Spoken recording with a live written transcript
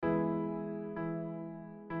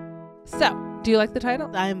So, do you like the title?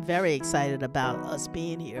 I'm very excited about us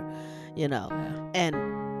being here,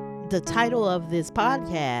 and the title of this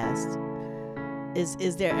podcast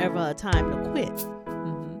is there ever a time to quit?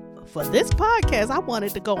 Mm-hmm. For this podcast, I want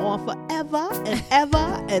it to go on forever and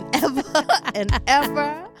ever and ever and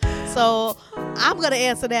ever. So I'm going to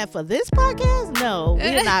answer that. For this podcast, no,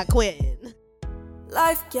 we're not quitting.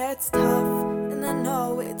 Life gets tough, and I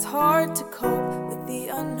know it's hard to cope with the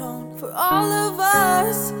unknown. For all of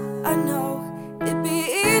us, I know it'd be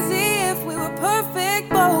easy if we were perfect,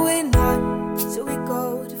 but we're not. So we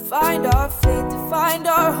go to find our faith, to find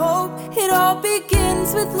our hope. It all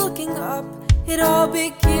begins with looking up. It all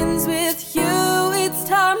begins with you. It's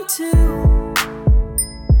time to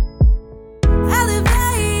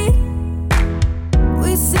elevate.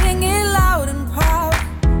 We sing it loud and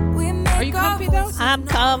proud. We make Are you comfy though? I'm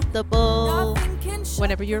comfortable.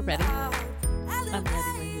 Whenever you're ready. I'm ready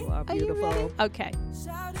when you are, beautiful. Okay.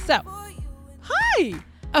 So, hi.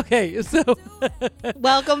 Okay, so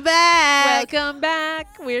Welcome back. welcome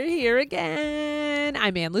back. We're here again.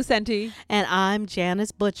 I'm Ann Lucenti. And I'm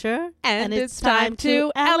Janice Butcher. And it's time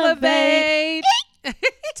to elevate. I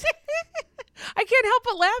can't help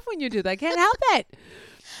but laugh when you do that. I can't help it.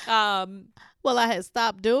 Well, I had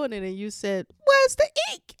stopped doing it and you said, where's the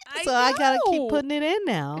ink? I got to keep putting it in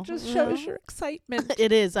now. It just shows your excitement.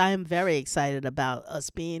 It is. I am very excited about us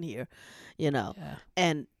being here, Yeah.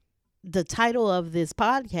 And the title of this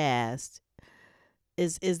podcast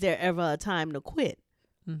is there ever a time to quit?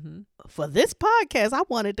 Mm-hmm. For this podcast, I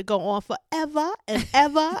want it to go on forever and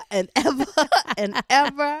ever and ever and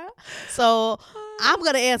ever. So I'm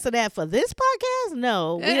going to answer that. For this podcast,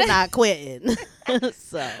 no, we're not quitting.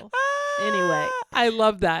 So anyway. I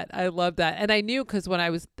love that. And I knew, because when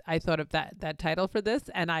I thought of that title for this,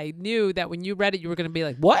 and I knew that when you read it, you were going to be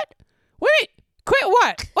like, what? Wait, quit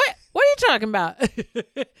what? What are you talking about?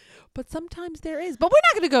 But sometimes there is. But we're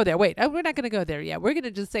not going to go there. Wait, we're not going to go there yet. We're going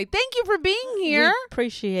to just say thank you for being here. We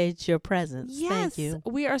appreciate your presence. Yes, Thank you.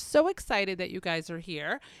 We are so excited that you guys are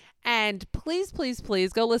here. And please, please,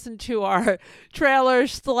 please go listen to our trailer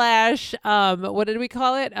 / what did we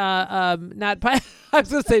call it? Not I was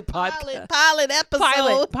going to say podcast. Pilot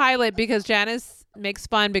episode. Pilot, because Janice makes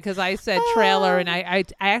fun because I said trailer, and I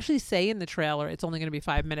actually say in the trailer it's only going to be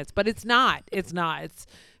 5 minutes, but it's not. It's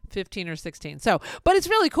 15 or 16. So, but it's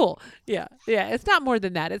really cool. Yeah. It's not more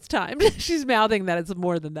than that. It's time. She's mouthing that it's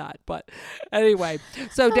more than that. But anyway,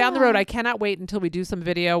 so down the road, I cannot wait until we do some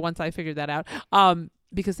video once I figure that out.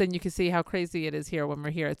 Because then you can see how crazy it is here when we're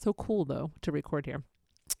here. It's so cool though to record here.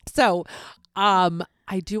 So,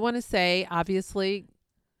 I do want to say, obviously,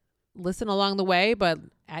 listen along the way, but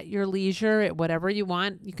at your leisure, at whatever you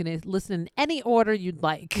want, you can listen in any order you'd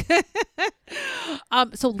like.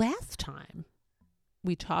 So last time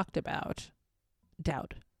we talked about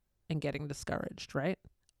doubt and getting discouraged, right?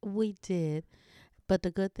 We did. But the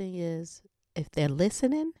good thing is, if they're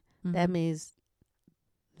listening, that means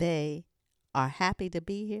they are happy to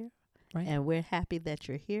be here. Right. And we're happy that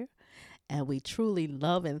you're here. And we truly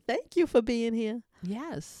love and thank you for being here.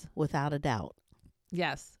 Yes. Without a doubt.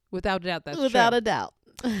 Yes. Without a doubt. That's Without true. a doubt.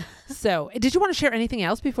 So, did you want to share anything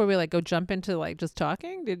else before we go jump into just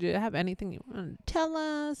talking? Did you have anything you want to tell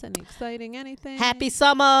us? Any exciting anything? Happy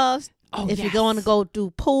summers. Oh, if you're going to go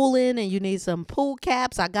do pooling and you need some pool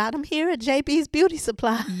caps, I got them here at JB's Beauty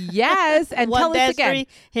Supply. Yes. And tell us again.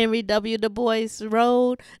 Henry W. Du Bois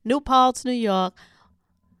Road, New Paltz, New York,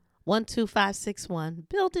 12561,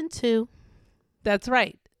 Building 2. That's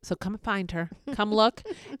right. So come find her. Come look.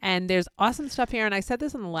 And there's awesome stuff here. And I said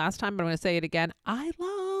this on the last time, but I'm going to say it again. I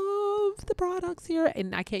love the products here.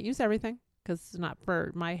 And I can't use everything because it's not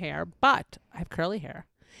for my hair. But I have curly hair.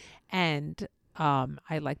 And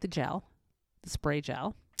I like the gel, the spray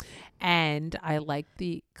gel. And I like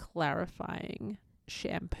the clarifying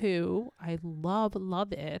shampoo. I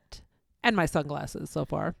love it. And my sunglasses so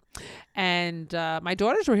far. And my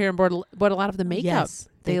daughters were here and bought a lot of the makeup. Yes,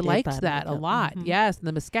 they did liked buy that a makeup. lot. Mhm. Yes. And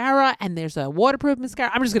the mascara. And there's a waterproof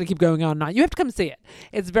mascara. I'm just going to keep going on and on. You have to come see it.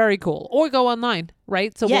 It's very cool. Or go online,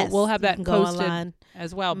 right? So Yes, we'll have you that can go posted online.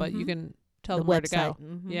 as well. But you Mhm. can tell The them where to website. go.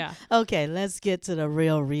 Mhm. Yeah. Okay, let's get to the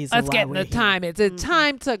real reason Let's why get in we're the here. time. It's a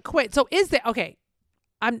time to quit. So is there, okay,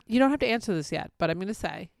 you don't have to answer this yet, but I'm going to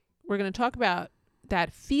say, we're going to talk about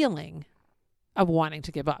that feeling of wanting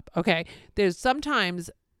to give up. Okay. There's sometimes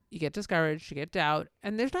you get discouraged, you get doubt,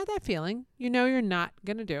 and there's not that feeling. You're not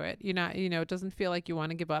going to do it. You're not, it doesn't feel like you want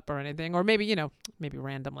to give up or anything, or maybe, maybe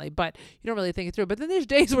randomly, but you don't really think it through. But then there's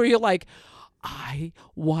days where you're like, I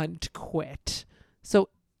want to quit. So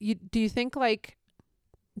do you think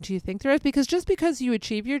there is? Because just because you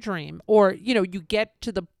achieve your dream, or, you get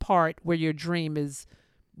to the part where your dream is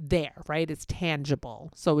there, right? It's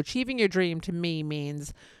tangible. So achieving your dream to me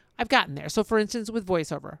means I've gotten there. So for instance, with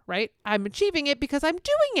voiceover, right? I'm achieving it because I'm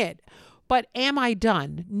doing it. But am I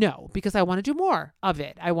done? No, because I want to do more of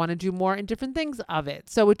it. I want to do more in different things of it.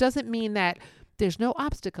 So it doesn't mean that there's no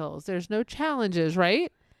obstacles, there's no challenges,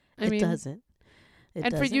 right? It doesn't. It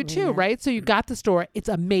and for doesn't you mean too, that. right? So you got the store. It's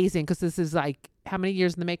amazing because this is like how many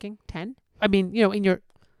years in the making? 10? I mean, you know, in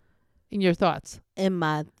your thoughts. In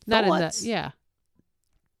my Not thoughts, in the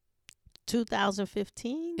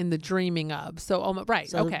 2015. in the dreaming of. So right.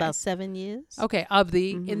 So Okay. about 7 years. Okay. Of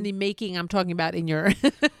the in Mhm. the making, I'm talking about in your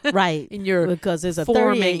Right. in your Because it's a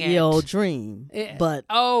forming 38-year-old it. dream. Eh, But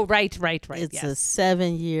oh, right. it's a Yes.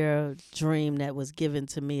 7-year dream that was given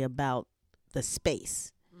to me about the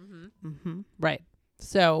space. Mm-hmm. Right.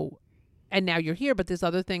 So, and now you're here, but there's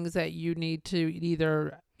other things that you need to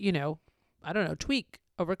either, you know, I don't know, tweak,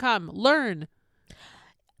 overcome, learn.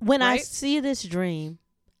 When I Right? see this dream,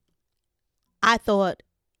 I thought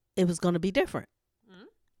it was going to be different. Mhm.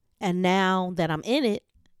 And now that I'm in it,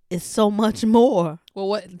 it's so much more.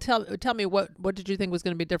 Well, tell me what did you think was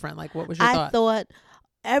going to be different? Like, what was your I thought? thought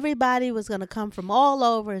everybody was going to come from all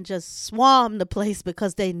over and just swarm the place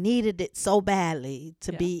because they needed it so badly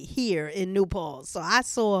to Yeah. be here in New Paltz. So I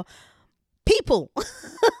saw people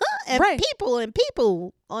and Right. people and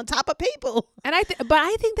people on top of people. And but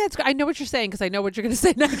I think I know what you're saying because I know what you're going to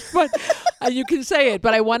say next, but you can say it.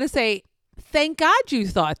 But I want to say, thank God you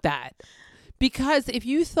thought that, because if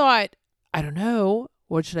you thought, I don't know,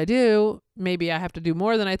 what should I do? Maybe I have to do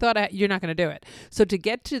more than I thought. You're not going to do it. So to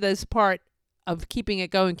get to this part of keeping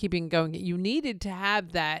it going, you needed to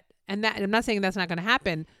have that. And that, I'm not saying that's not going to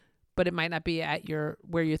happen, but it might not be at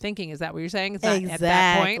where you're thinking. Is that what you're saying? It's not at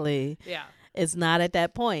that point. Exactly. Yeah. It's not at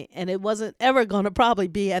that point. And it wasn't ever going to probably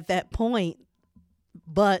be at that point.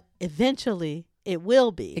 But eventually it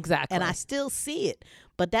will be. Exactly. And I still see it.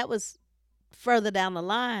 But that was further down the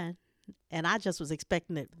line. And I just was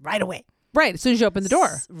expecting it right away. Right, as soon as you open the door.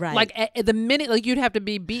 Right. Like at the minute, like you'd have to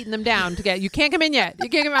be beating them down to get, you can't come in yet. You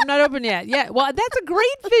can't come, I'm not open yet. Yeah, well, that's a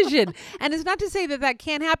great vision. And it's not to say that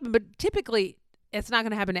can't happen, but typically it's not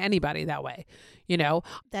going to happen to anybody that way, you know?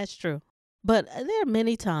 That's true. But there are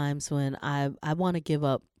many times when I want to give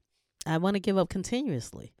up. I want to give up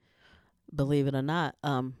continuously, believe it or not.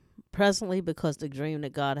 Presently, because the dream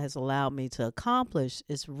that God has allowed me to accomplish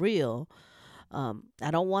is real.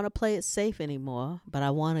 I don't want to play it safe anymore, but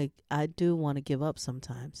I do want to give up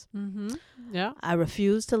sometimes. Mm-hmm. Yeah. I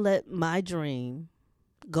refuse to let my dream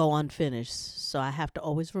go unfinished. So I have to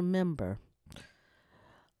always remember,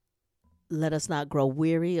 let us not grow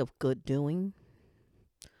weary of good doing,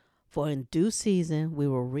 for in due season we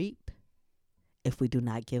will reap if we do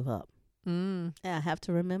not give up. Mm. And I have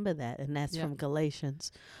to remember that, and that's Yeah. from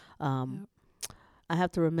Galatians. I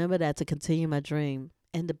have to remember that to continue my dream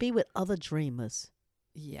and to be with other dreamers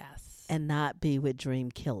Yes. and not be with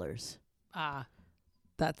dream killers.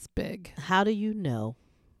 That's big. How do you know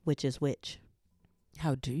which is which?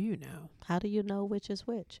 How do you know? How do you know which is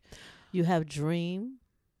which? You have dreamers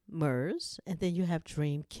and then you have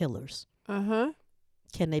dream killers. Uh-huh.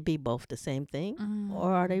 Can they be both the same thing?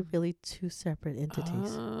 Or are they really two separate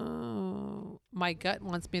entities? Oh, my gut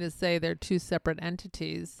wants me to say they're two separate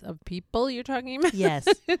entities of people you're talking about. Yes.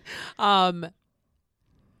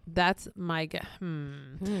 That's my gut.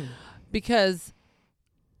 Because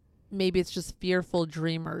maybe it's just fearful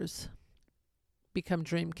dreamers become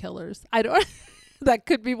dream killers. I don't. That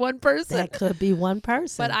could be one person. That could be one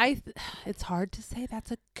person. But it's hard to say.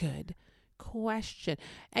 That's a good question.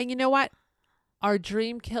 And you know what? Are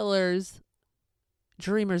dream killers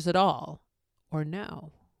dreamers at all, or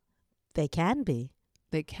no? They can be,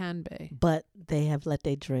 They can be. but they have let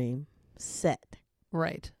their dream set.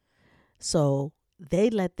 Right. So they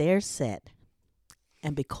let theirs set.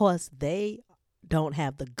 And because they don't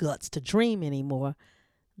have the guts to dream anymore,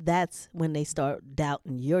 that's when they start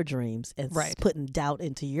doubting your dreams and Right. putting doubt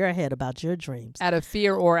into your head about your dreams. Out of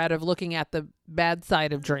fear or out of looking at the bad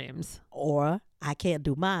side of dreams. Or, I can't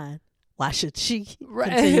do mine. Why should she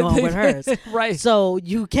continue on with hers? Right. So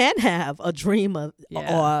you can have a dreamer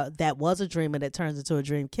Yeah. or that was a dreamer that turns into a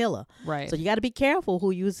dream killer. Right. So you got to be careful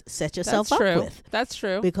who you set yourself That's up true. with. That's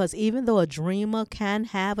true. Because even though a dreamer can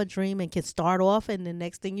have a dream and can start off and the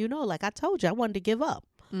next thing you know, like I told you, I wanted to give up.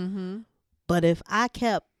 Mm-hmm. But if I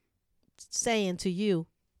kept saying to you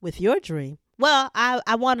with your dream, well,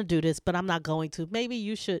 I want to do this, but I'm not going to. Maybe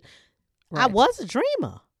you should. Right. I was a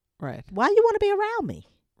dreamer. Right. Why you want to be around me?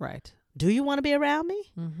 Right. Do you want to be around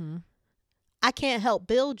me? Mm-hmm. I can't help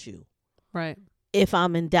build you Right. if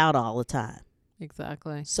I'm in doubt all the time.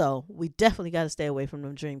 Exactly. So we definitely got to stay away from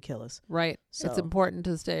them dream killers. Right. So It's important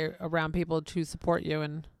to stay around people to support you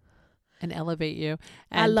and elevate you.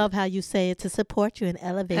 And I love how you say it, to support you and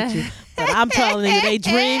elevate you. But I'm telling you, they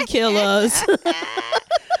dream killers.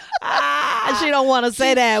 She don't want to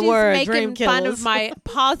say that she's word, making dream killers. fun of my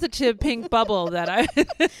positive pink bubble that I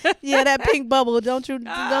Yeah, that pink bubble. Don't you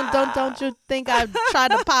think I tried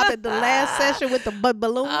to pop it the last session with the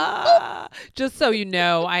balloon? Just so you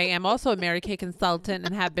know, I am also a Mary Kay consultant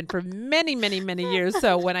and have been for many, many, many years.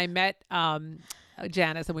 So when I met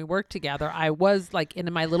Janice and we worked together, I was like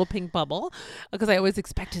in my little pink bubble because I always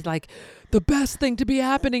expected like the best thing to be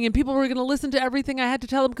happening and people were going to listen to everything I had to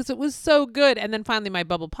tell them because it was so good. And then finally my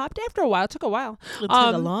bubble popped after a while. It took a while. It took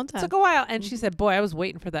a long time. Took a while. And she said, boy, I was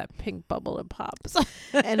waiting for that pink bubble to pop.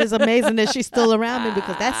 And it's amazing that she's still around me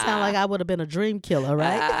because that sounds like I would have been a dream killer,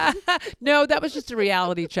 right? No, that was just a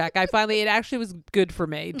reality check. It actually was good for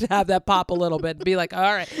me to have that pop a little bit and be like,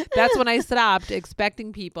 all right. That's when I stopped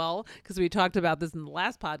expecting people, because we talked about this in the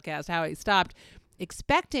last podcast, how I stopped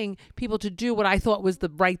expecting people to do what I thought was the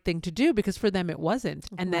right thing to do because for them it wasn't.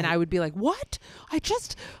 And then I would be like, what? I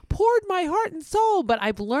just poured my heart and soul. But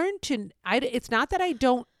I've learned it's not that I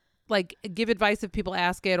don't like give advice if people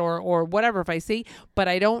ask it or whatever if I see, but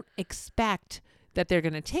I don't expect that they're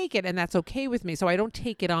going to take it, and that's okay with me. So I don't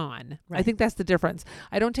take it on. Right. I think that's the difference.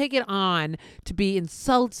 I don't take it on to be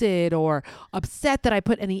insulted or upset that I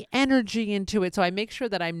put any energy into it. So I make sure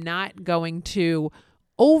that I'm not going to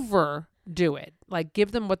overdo it. Like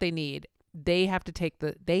give them what they need. They have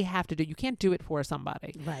to you can't do it for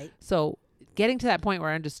somebody. Right. So getting to that point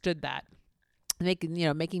where I understood that,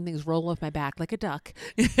 making things roll off my back like a duck,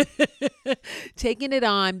 taking it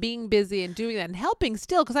on, being busy and doing that and helping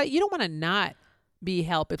still. Cause you don't want to not be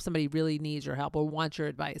help if somebody really needs your help or wants your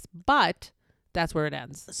advice, but that's where it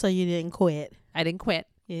ends. So you didn't quit. I didn't quit.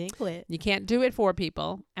 You didn't quit. You can't do it for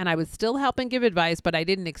people. And I would still help and give advice, but I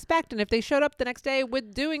didn't expect. And if they showed up the next day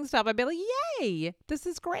with doing stuff, I'd be like, yay, this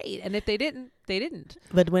is great. And if they didn't, they didn't.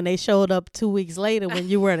 But when they showed up 2 weeks later when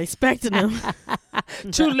you weren't expecting them.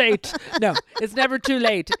 Too late. No, it's never too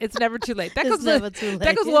late. It's never too late. That goes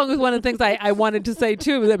along with one of the things I wanted to say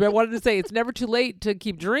too. I wanted to say it's never too late to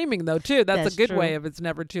keep dreaming though too. That's a good way of it's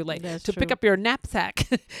never too late. To pick up your knapsack,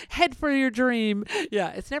 head for your dream.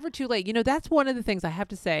 Yeah, it's never too late. That's one of the things I have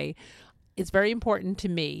to say. It's very important to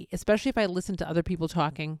me, especially if I listen to other people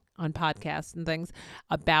talking on podcasts and things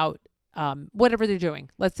about whatever they're doing.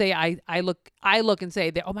 Let's say I look and say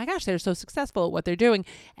that, oh my gosh, they're so successful at what they're doing.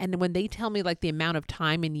 And when they tell me like the amount of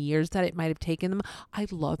time and years that it might have taken them, I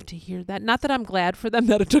love to hear that. Not that I'm glad for them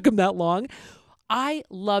that it took them that long. I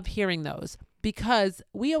love hearing those because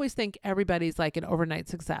we always think everybody's like an overnight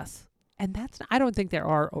success. And I don't think there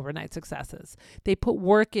are overnight successes. They put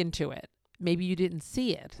work into it. Maybe you didn't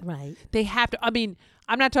see it. Right. They have to, I'm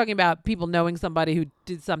not talking about people knowing somebody who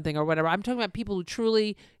did something or whatever. I'm talking about people who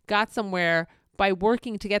truly got somewhere by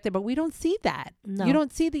working to get there, but we don't see that. No. You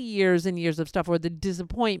don't see the years and years of stuff or the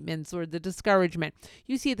disappointments or the discouragement.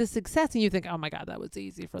 You see the success and you think, oh my God, that was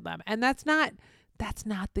easy for them. And that's not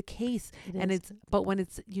the case. But when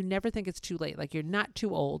you never think it's too late. Like you're not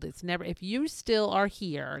too old. It's never, if you still are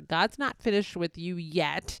here, God's not finished with you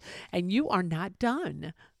yet and you are not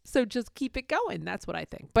done. So just keep it going. That's what I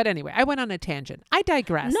think. But anyway, I went on a tangent. I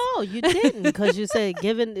digress. No, you didn't, because you said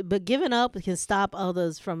giving up can stop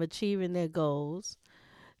others from achieving their goals.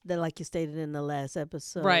 That, like you stated in the last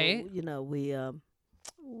episode, right?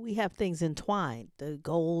 We have things entwined, the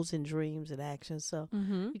goals and dreams and actions. So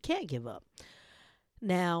you can't give up.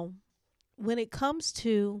 Now, when it comes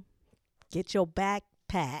to get your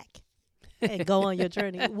backpack and go on your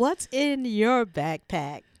journey, what's in your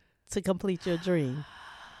backpack to complete your dream?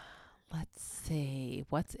 Let's see.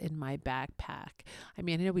 What's in my backpack? I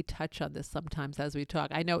know we touch on this sometimes as we talk.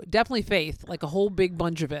 I know definitely faith, like a whole big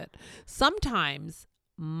bunch of it. Sometimes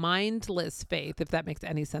mindless faith, if that makes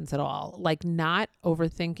any sense at all. Like not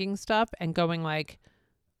overthinking stuff and going like,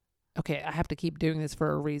 okay, I have to keep doing this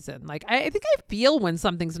for a reason. Like I think I feel when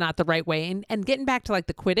something's not the right way. And getting back to like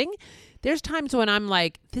the quitting, there's times when I'm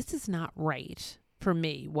like, this is not right for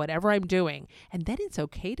me, whatever I'm doing. And then it's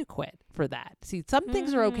okay to quit for that. See, some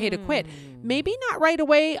things are okay to quit. Maybe not right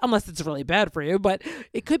away, unless it's really bad for you, but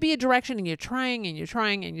it could be a direction and you're trying and you're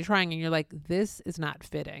trying and you're trying and you're like, this is not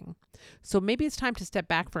fitting. So maybe it's time to step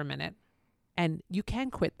back for a minute and you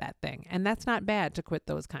can quit that thing. And that's not bad to quit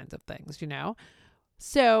those kinds of things,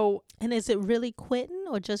 So. And is it really quitting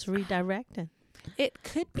or just redirecting? It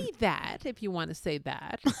could be that, if you want to say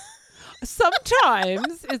that.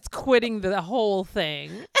 Sometimes it's quitting the whole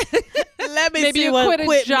thing. Let me maybe see you what quit a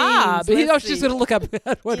quit job. means. You know, Let's she's see. going to look up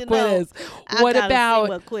what You quit know, is. I What gotta see about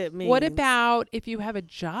what quit means? what about if you have a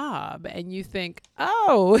job and you think,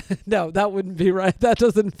 oh, no, that wouldn't be right. That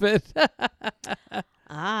doesn't fit.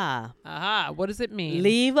 What does it mean?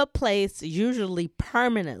 Leave a place usually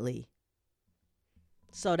permanently.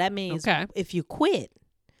 So that means Okay. if you quit,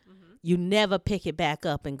 you never pick it back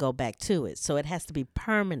up and go back to it. So it has to be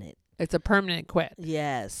permanent. It's a permanent quit.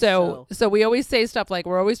 Yes. So we always say stuff like,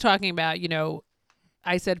 we're always talking about, you know,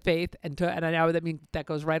 I said faith, and I know that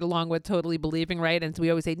goes right along with totally believing, right? And so we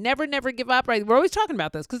always say, never give up, right? We're always talking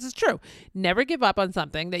about this because it's true. Never give up on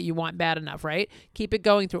something that you want bad enough, right? Keep it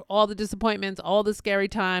going through all the disappointments, all the scary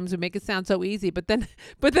times. We make it sound so easy, but then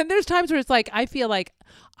there's times where it's like, I feel like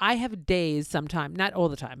I have days sometimes, not all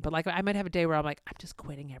the time, but like I might have a day where I'm like, I'm just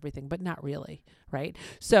quitting everything, but not really, right?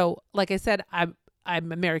 So like I said,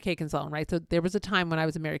 I'm a Mary Kay consultant, right? So there was a time when I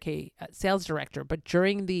was a Mary Kay sales director, but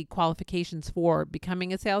during the qualifications for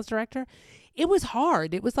becoming a sales director, it was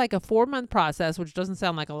hard. It was like a 4-month process, which doesn't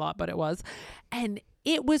sound like a lot, but it was. And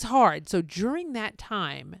it was hard. So during that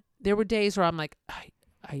time, there were days where I'm like,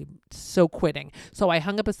 I'm so quitting. So I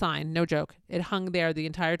hung up a sign, no joke. It hung there the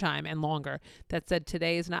entire time and longer that said,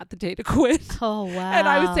 today is not the day to quit. Oh, wow. And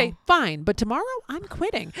I would say, fine, but tomorrow I'm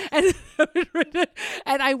quitting.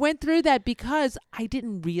 And I went through that because I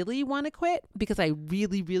didn't really want to quit, because I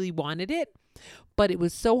really, really wanted it. But it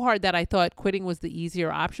was so hard that I thought quitting was the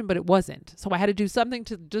easier option, but it wasn't. So I had to do something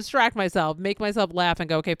to distract myself, make myself laugh and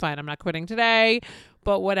go, okay, fine, I'm not quitting today,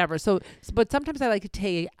 but whatever. But sometimes I like to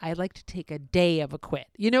take a day of a quit.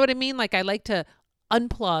 You know what I mean? Like I like to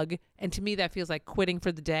unplug. And to me, that feels like quitting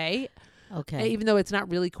for the day. Okay. Even though it's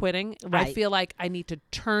not really quitting, I Right. feel like I need to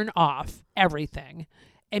turn off everything.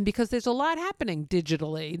 And because there's a lot happening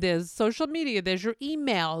digitally, there's social media, there's your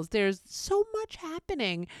emails, there's so much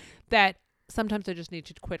happening that sometimes I just need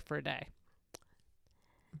to quit for a day.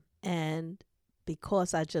 And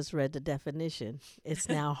because I just read the definition, it's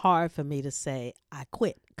now hard for me to say I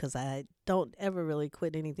quit, because I don't ever really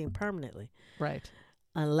quit anything permanently. Right.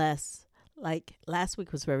 Unless, like last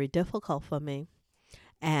week was very difficult for me.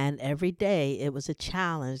 And every day it was a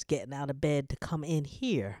challenge getting out of bed to come in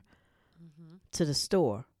here to the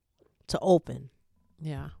store to open.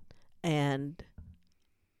 Yeah. And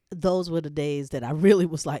those were the days that I really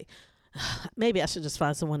was like, maybe I should just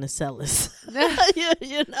find someone to sell this.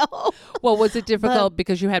 you know? Well, was it difficult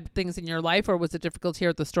because you had things in your life, or was it difficult here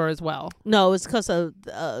at the store as well? No, it's because of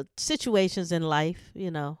situations in life,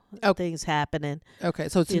 things happening. Okay.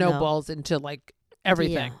 So it You know. snowballs into like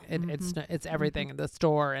everything. Yeah. It's everything in the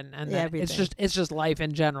store and Yeah, that everything. it's just life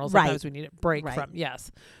in general. Right. Sometimes we need a break Right. from.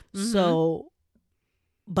 Yes. So,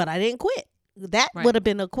 but I didn't quit. That Right. would have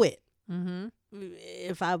been a quit Mm-hmm.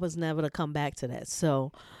 if I was never to come back to that.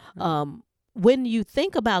 So, when you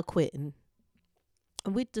think about quitting,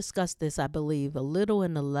 and we discussed this, I believe, a little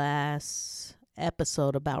in the last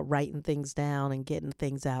episode about writing things down and getting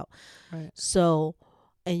things out. Right. So,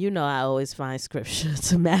 and I always find scripture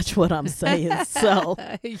to match what I'm saying. So,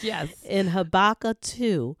 Yes. in Habakkuk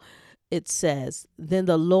 2, it says, "Then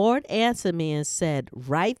the Lord answered me and said,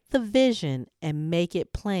 write the vision and make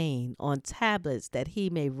it plain on tablets that he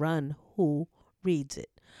may run who reads it.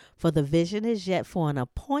 For the vision is yet for an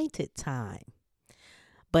appointed time.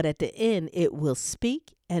 But at the end it will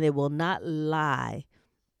speak and it will not lie.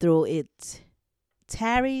 Though it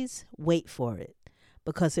tarries, wait for it,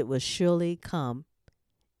 because it will surely come.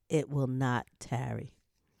 It will not tarry."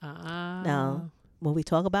 Now, when we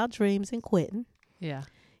talk about dreams and quitting, Yeah.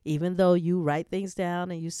 even though you write things down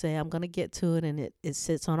and you say, I'm going to get to it, and it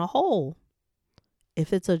sits on a hold,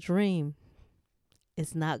 if it's a dream,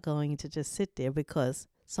 it's not going to just sit there, because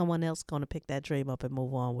someone else going to pick that dream up and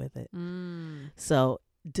move on with it. So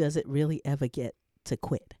does it really ever get to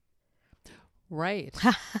quit? Right.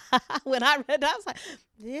 When I read that, I was like,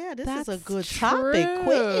 yeah, this is a That's good topic.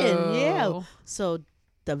 Quitting. Yeah. true. So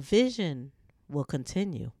the vision will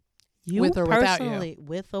continue. You With or without you. personally,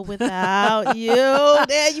 with or without you.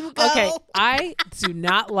 There you go. Okay, I do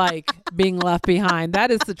not like being left behind. That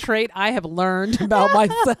is the trait I have learned about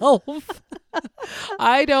myself.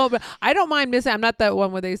 I don't mind missing. I'm not that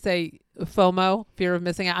one where they say FOMO, fear of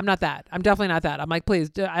missing out. I'm not that. I'm definitely not that. I'm like, please,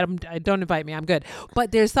 don't invite me. I'm good.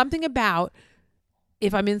 But there's something about,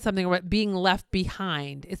 if I'm in something, being left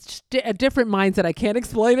behind, it's just a different mindset. I can't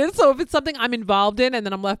explain it. So if it's something I'm involved in and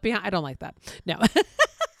then I'm left behind, I don't like that. No.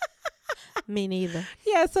 Me neither.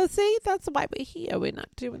 Yeah, so see, that's why we're here. We're not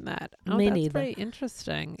doing that. Oh, Me that's neither. very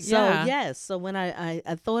interesting. So yeah. yes. So when I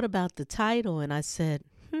thought about the title, and I said,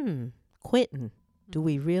 quitting. Do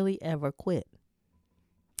we really ever quit?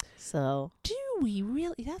 So Do we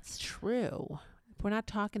really? That's true. we're not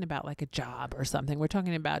talking about like a job or something. We're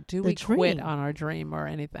talking about, do The we quit dream. on our dream or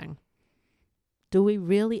anything? Do we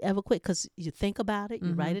really ever quit? Because you think about it,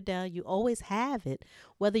 you write Mhm. it down, you always have it,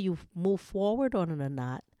 whether you move forward on it or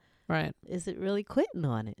not. Right. Is it really quitting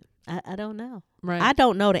on it? I don't know. Right. I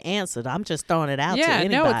don't know the answer. I'm just throwing it out to yeah,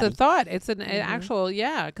 anybody. no, it's a thought. It's an Mhm. actual,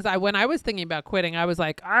 yeah. Because when I was thinking about quitting, I was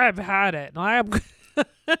like, I've had it. I'm.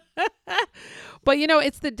 But you know,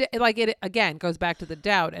 it's like it again goes back to the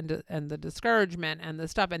doubt and the discouragement and the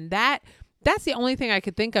stuff, and that's the only thing I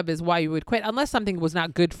could think of is why you would quit, unless something was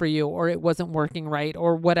not good for you or it wasn't working right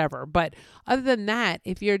or whatever. But other than that,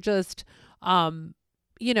 if you're just,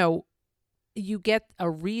 you know, you get a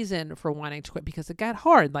reason for wanting to quit because it got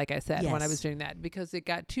hard, like I said, when I was Yes. doing that, because it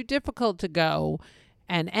got too difficult to go.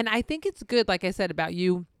 And I think it's good, like I said, about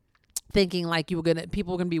you thinking like people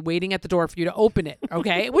were gonna be waiting at the door for you to open it,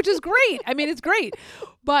 okay? Which is great. I mean, it's great.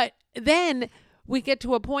 But then we get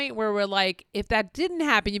to a point where we're like, if that didn't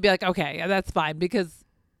happen, you'd be like, okay, that's fine, because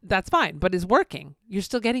that's fine, but it's working. You're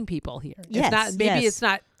still getting people here. Yes, It's not, maybe yes. it's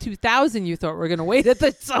not 2,000 you thought were gonna wait at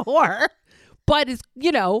the door, but it's,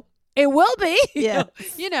 you know, it will be. Yes.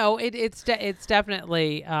 You know, it's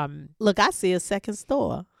definitely Look, I see a second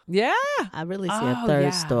store. yeah. I really see Oh, a third yeah,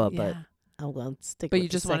 store, but yeah. I'm going to stick But with you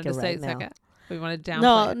the just wanted to second say right now. second. We wanted to downplay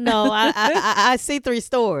No, it. no, I see 3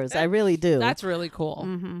 stores. I really do. That's really cool.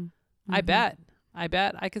 Mm-hmm. I bet.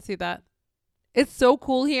 I could see that. It's so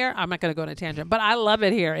cool here. I'm not going to go on a tangent, but I love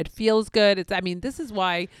it here. It feels good. This is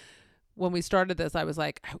why when we started this, I was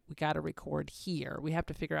like, we got to record here. We have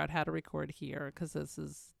to figure out how to record here because this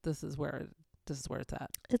is where it's at.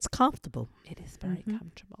 It's comfortable. It is very Mhm.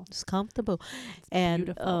 comfortable. It's comfortable. It's And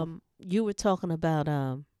beautiful. you were talking about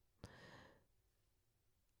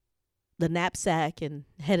the knapsack and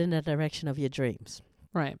head in the direction of your dreams.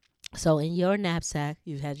 Right. So in your knapsack,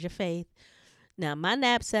 you had your faith. Now my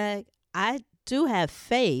knapsack, I do have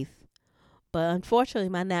faith, but unfortunately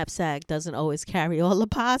my knapsack doesn't always carry all the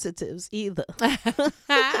positives either.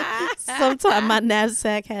 Sometimes my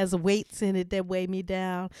knapsack has weights in it that weigh me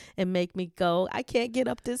down and make me go, I can't get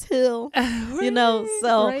up this hill. You know,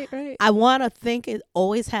 so right. I want to think it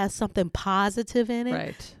always has something positive in it.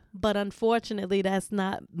 Right. But unfortunately, that's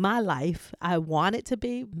not my life. I want it to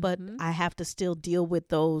be, but Mhm. I have to still deal with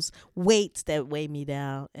those weights that weigh me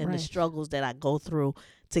down and Right. the struggles that I go through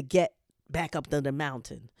to get back up to the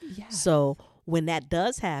mountain. Yeah. So when that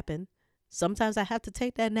does happen, sometimes I have to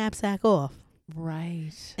take that knapsack off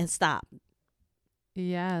Right. and stop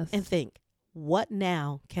Yes. and think, what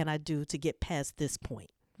now can I do to get past this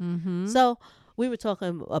point? Mm-hmm. So we were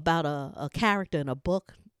talking about a character in a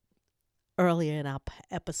book earlier in our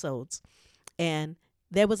episodes, and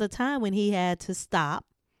there was a time when he had to stop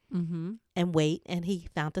Mm-hmm. and wait, and he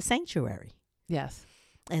found the sanctuary. Yes.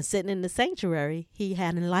 And sitting in the sanctuary, he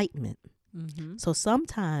had enlightenment. Mm-hmm. So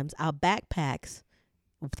sometimes our backpacks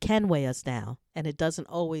can weigh us down, and it doesn't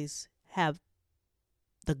always have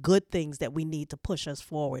the good things that we need to push us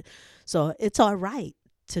forward. So it's all right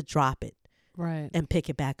to drop it Right. and pick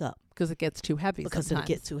it back up Because it gets too heavy because sometimes.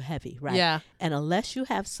 it'll get too heavy, right? Yeah. And unless you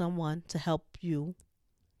have someone to help you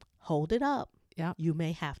hold it up, Yeah. you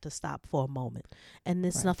may have to stop for a moment. And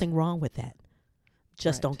there's Right. nothing wrong with that.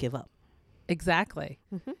 Just Right. don't give up. Exactly.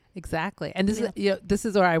 Mhm. Exactly. And Yeah. this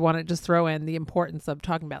is where I want to just throw in the importance of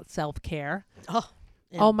talking about self-care.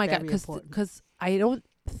 Oh My God. very important. Because I don't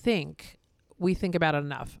think we think about it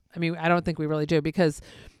enough. I mean, I don't think we really do, because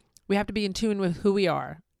we have to be in tune with who we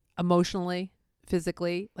are emotionally,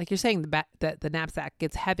 physically. Like you're saying, the knapsack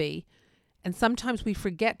gets heavy. And sometimes we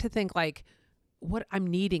forget to think like, what I'm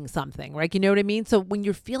needing something, right? You know what I mean? So when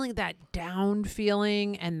you're feeling that down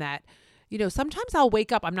feeling and that, you know, sometimes I'll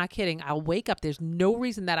wake up, I'm not kidding. I'll wake up. There's no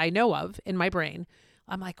reason that I know of in my brain.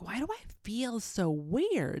 I'm like, why do I feel so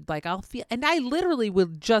weird? Like and I literally will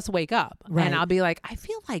just wake up Right. and I'll be like, I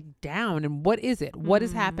feel like down. And what is it? What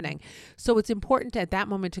is happening? So it's important at that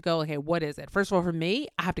moment to go, okay, what is it? First of all, for me,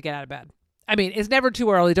 I have to get out of bed. I mean, it's never too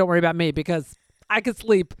early. Don't worry about me, because I could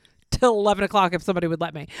sleep till 11 o'clock if somebody would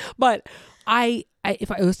let me. But as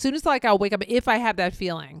soon as I'll wake up, if I have that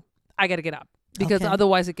feeling, I got to get up, because Okay.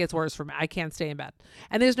 otherwise it gets worse for me. I can't stay in bed.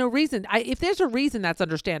 And there's no reason. If there's a reason, that's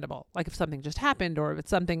understandable. Like if something just happened or if it's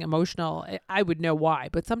something emotional, I would know why.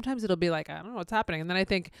 But sometimes it'll be like, I don't know what's happening. And then I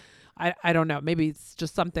think, I don't know, maybe it's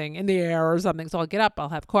just something in the air or something. So I'll get up, I'll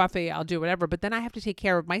have coffee, I'll do whatever. But then I have to take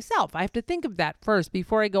care of myself. I have to think of that first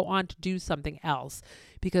before I go on to do something else,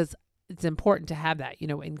 because it's important to have that,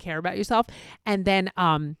 and care about yourself. And then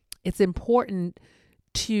it's important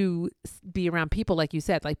to be around people, like you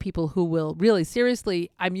said, like people who will really seriously,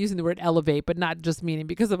 I'm using the word elevate, but not just meaning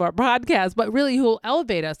because of our podcast, but really who will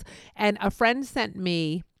elevate us. And a friend sent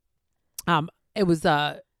me it was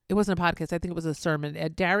it wasn't a podcast. I think it was a sermon.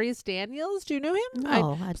 Darius Daniels. Do you know him?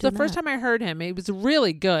 No, I It's do the first not. time I heard him. It was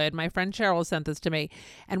really good. My friend Cheryl sent this to me,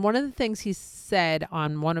 and one of the things he said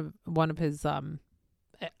on one of his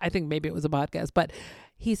I think maybe it was a podcast, but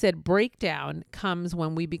he said breakdown comes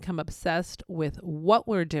when we become obsessed with what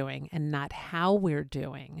we're doing and not how we're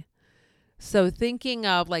doing. So thinking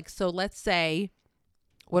of like, so let's say,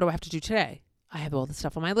 what do I have to do today? I have all this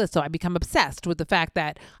stuff on my list. So I become obsessed with the fact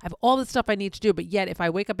that I have all this stuff I need to do. But yet if I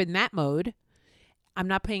wake up in that mode, I'm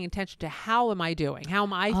not paying attention to how am I doing? How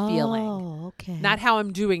am I feeling? Oh, okay. Not how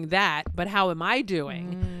I'm doing that, but how am I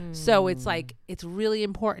doing? So it's like, it's really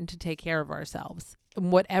important to take care of ourselves in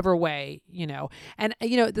whatever way, you know. And,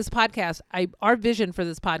 you know, this podcast, our vision for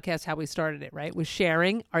this podcast, how we started it, right, was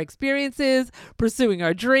sharing our experiences, pursuing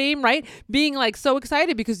our dream, right? Being like so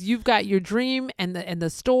excited because you've got your dream and the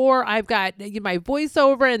store. I've got my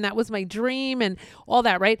voiceover and that was my dream and all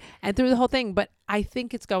that, right? And through the whole thing. But I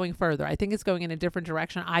think it's going further. I think it's going in a different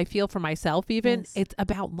direction. I feel for myself even, Yes. it's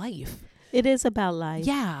about life. It is about life.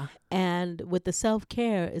 Yeah. And with the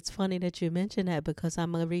self-care, it's funny that you mentioned that because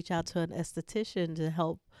I'm going to reach out to an esthetician to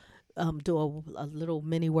help do a little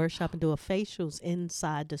mini workshop and do a facials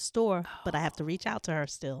inside the store. But I have to reach out to her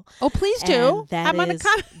still. Oh, please do. And that I'm gonna is-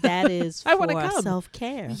 come. that is I wanna for come.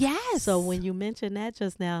 self-care. Yes. So when you mentioned that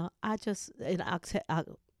just now, I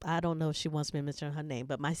don't know if she wants me to mention her name,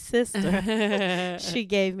 but my sister, she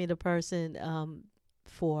gave me the person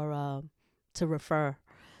to refer.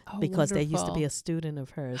 Oh, Because they used to be wonderful. a student of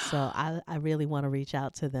hers. So I really want to reach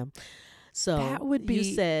out to them. So That would you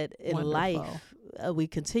be said in wonderful. life, we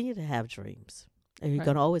continue to have dreams. And you're Right.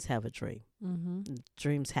 going to always have a dream. Mm-hmm.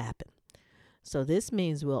 Dreams happen. So this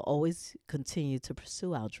means we'll always continue to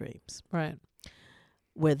pursue our dreams. Right.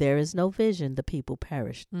 Where there is no vision, the people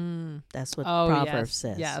perish. Mm. That's what Oh, Proverbs yes.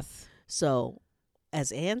 says. Yes. So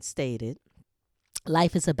as Ann stated,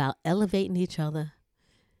 life is about elevating each other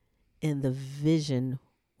in the vision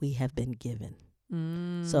we have been given.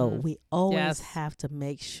 Mm. So we always Yes. have to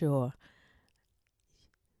make sure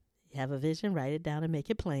you have a vision, write it down and make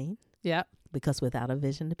it plain, Yep. because without a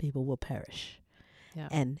vision, the people will perish. Yeah.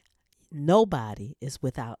 And nobody is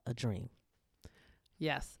without a dream.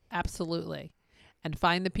 Yes, absolutely. And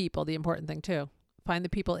find the people, the important thing too. Find the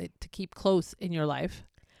people to keep close in your life.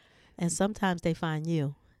 And sometimes they find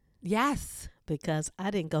you, Yes. because I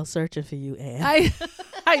didn't go searching for you, Ann.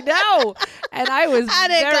 I know. And I was I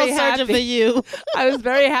didn't very go happy. searching for you. I was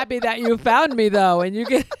very happy that you found me though. And you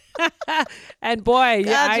get and boy,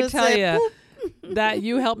 yeah, God I just tell said, you that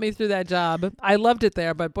you helped me through that job. I loved it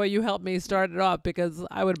there, but boy, you helped me start it off because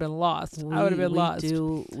I would have been lost. I would have been lost.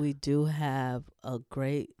 We do have a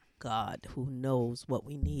great God who knows what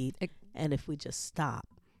we need. Ex- And if we just stop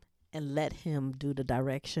and let him do the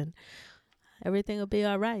direction, everything will be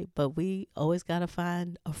all right. But we always got to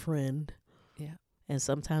find a friend. Yeah. And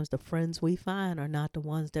sometimes the friends we find are not the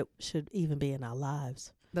ones that should even be in our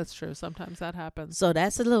lives. That's true. Sometimes that happens. So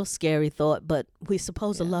that's a little scary thought, but we're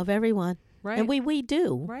supposed to Yeah. love everyone. Right. And we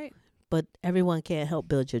do. Right. But everyone can't help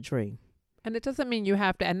build your dream. And it doesn't mean you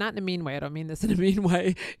have to, and not in a mean way. I don't mean this in a mean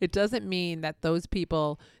way. It doesn't mean that those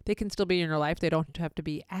people, they can still be in your life. They don't have to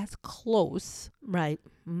be as close, Right.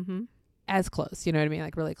 Mm-hmm. as close. You know what I mean?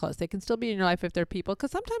 Like really close. They can still be in your life if they're people. Because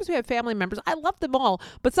sometimes we have family members. I love them all.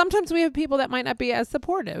 But sometimes we have people that might not be as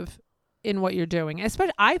supportive in what you're doing.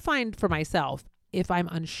 Especially, I find for myself, if I'm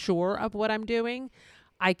unsure of what I'm doing,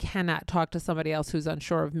 I cannot talk to somebody else who's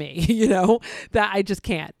unsure of me. You know, that I just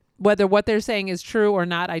can't. Whether what they're saying is true or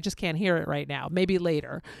not, I just can't hear it right now. Maybe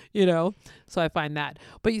later, you know? So I find that.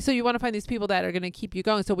 But so you want to find these people that are going to keep you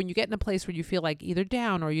going. So when you get in a place where you feel like either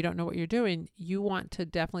down or you don't know what you're doing, you want to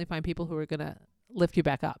definitely find people who are going to lift you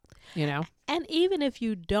back up, you know? And even if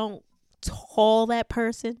you don't call that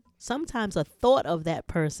person, sometimes a thought of that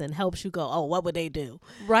person helps you go, oh, what would they do?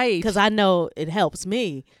 Right. Because I know it helps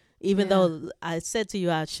me. Even Yeah. though I said to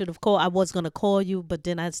you I should have called, I was going to call you, but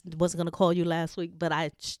then I wasn't going to call you last week. But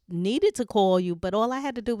I needed to call you, but all I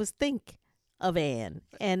had to do was think of Ann.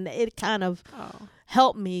 And it kind of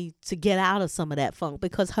helped me to get out of some of that funk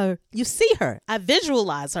because you see her. I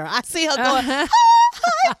visualize her. I see her going,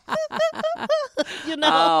 you know.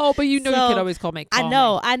 Oh, but you know you So, could always call me. I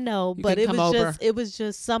know, You but can it come was over.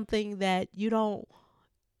 just something that you don't.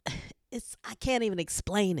 I can't even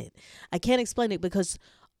explain it. I can't explain it because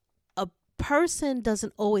a person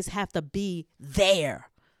doesn't always have to be there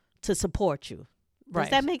to support you. Does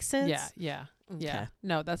Right. that make sense? Yeah, yeah, yeah. Okay.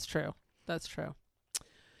 No, that's true. That's true.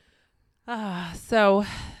 So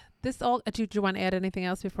this all. Do you want to add anything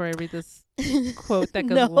else before I read this quote that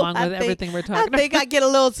goes No, along I with think- everything we're I talking think I get a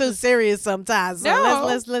little too serious sometimes. So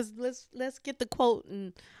No. let's get the quote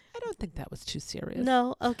and I don't think that was too serious.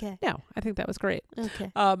 no, okay. No, I think that was great.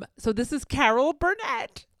 Okay. So this is Carol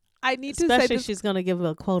Burnett. I need to say Especially this. she's gonna give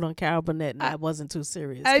a quote on Carol Burnett and that wasn't too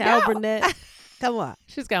serious. I Carol know. Burnett, come on.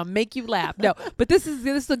 She's gonna make you laugh. No, but this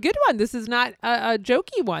is a good one. This is not a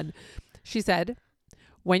jokey one. She said,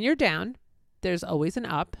 "When you're down, there's always an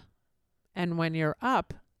up, and when you're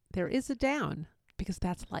up, there is a down, because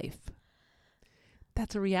that's life.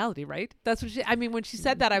 That's a reality, right? That's what she. I mean, when she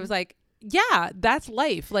said that, I was like, yeah, that's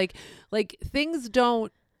life. Like things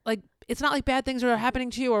don't like. It's not like bad things are happening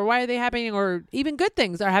to you, or why are they happening, or even good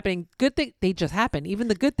things are happening. Good things, they just happen. Even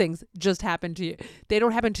the good things just happen to you. They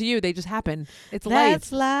don't happen to you. They just happen. It's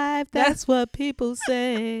That's life. life. That's what people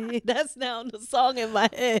say. That's now the song in my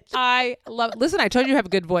head. I love. Listen, I told you have a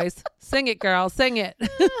good voice. Sing it, girl. Sing it.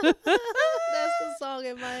 That's the song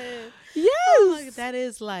in my head. Yes. Oh, that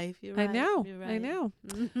is life. You're I right. know. You're I right. know.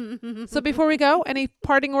 So before we go, any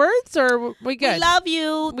parting words, or we good? We love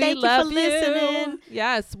you. We Thank you love for listening.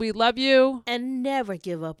 Yes, we love you. And never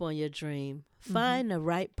give up on your dream. Find the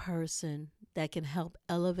right person that can help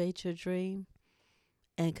elevate your dream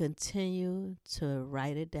and continue to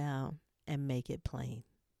write it down and make it plain.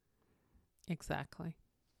 Exactly.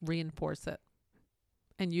 Reinforce it.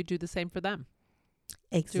 And you do the same for them.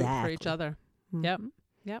 Exactly. Do it for each other. Yep. Mhm.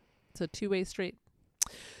 Yep. It's a two-way street.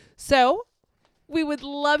 So we would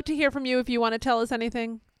love to hear from you. If you want to tell us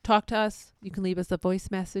anything, talk to us. You can leave us a voice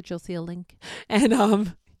message. You'll see a link. And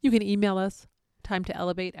you can email us,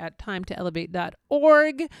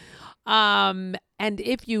 timetoelevate@timetoelevate.org. And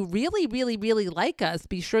if you really, really, really like us,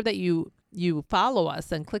 be sure that you follow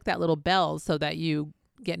us and click that little bell so that you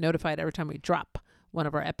get notified every time we drop one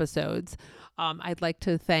of our episodes. I'd like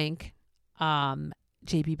to thank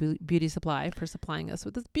JB Beauty Supply for supplying us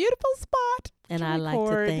with this beautiful spot. And I'd like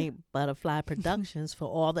to thank Butterfly Productions for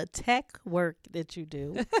all the tech work that you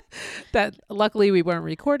do. That luckily we weren't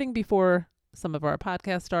recording before some of our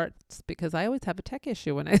podcast starts, because I always have a tech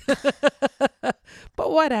issue when I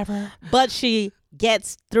but whatever. But she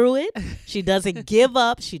gets through it. She doesn't give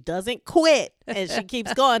up. She doesn't quit. And she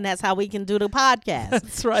keeps going. That's how we can do the podcast.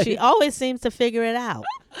 That's right. She always seems to figure it out.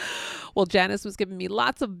 Well, Janice was giving me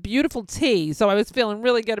lots of beautiful tea, so I was feeling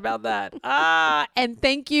really good about that. And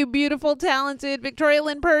thank you, beautiful, talented Victoria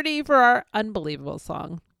Lynn Purdy, for our unbelievable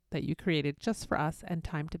song that you created just for us and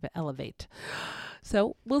Time to Elevate.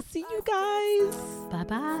 So we'll see you guys.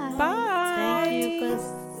 Bye-bye. Bye. Thank you for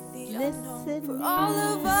listening. For all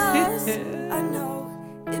of us, I know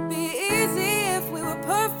it'd be easy if we were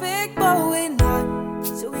perfect, but we're not.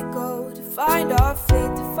 So we go to find our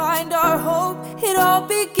faith, to find our hope. It all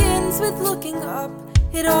begins with looking up.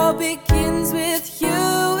 It all begins with you.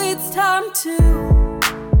 It's time to